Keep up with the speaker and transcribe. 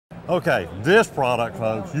Okay, this product,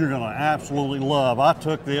 folks, you're going to absolutely love. I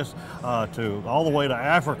took this all the way to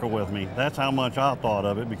Africa with me. That's how much I thought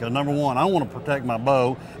of it, because number one, I want to protect my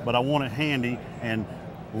bow, but I want it handy, and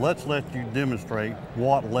let's let you demonstrate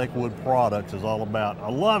what Lakewood Products is all about. I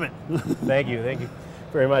love it. Thank you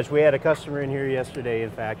very much. We had a customer in here yesterday,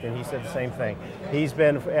 in fact, and he said the same thing. He's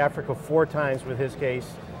been to Africa 4 times with his case.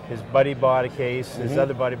 His buddy bought a case. His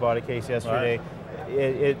other buddy bought a case yesterday.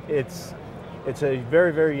 Right. It's a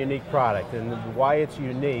very, very unique product, and why it's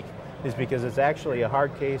unique is because it's actually a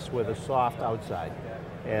hard case with a soft outside.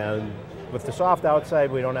 And with the soft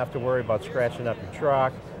outside, we don't have to worry about scratching up your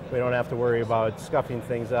truck. We don't have to worry about scuffing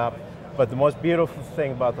things up. But the most beautiful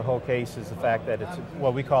thing about the whole case is the fact that it's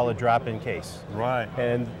what we call a drop-in case. Right.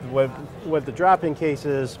 And what the drop-in case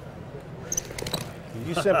is,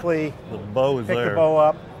 you simply the bow is pick there. The bow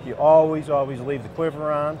up. You always leave the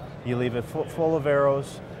quiver on. You leave it full of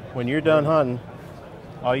arrows. When you're done hunting,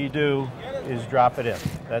 all you do is drop it in.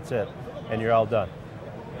 That's it, and you're all done.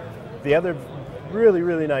 The other really,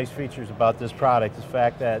 really nice features about this product is the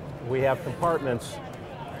fact that we have compartments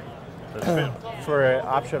for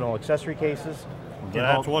optional accessory cases.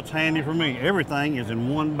 That's what's handy for me. Everything is in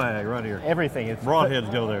one bag right here. Everything.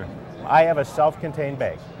 Broadheads go there. I have a self-contained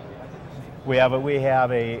bag. We have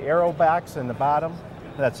a arrow box in the bottom.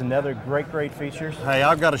 That's another great feature. Hey,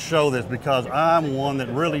 I've got to show this because I'm one that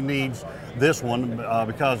really needs this one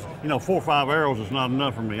because, you know, 4 or 5 arrows is not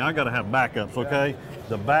enough for me. I got to have backups, okay?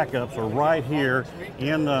 The backups are right here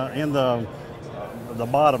in the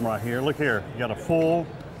bottom right here. Look here, you got a full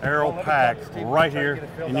arrow pack right here,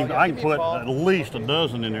 and I can put at least a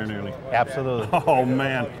dozen in there nearly. Absolutely. Oh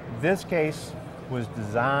man. This case was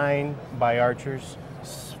designed by archers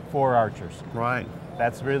for archers. Right.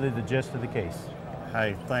 That's really the gist of the case.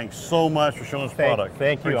 Hey, thanks so much for showing us product.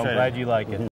 Thank you. Appreciate I'm glad you like it.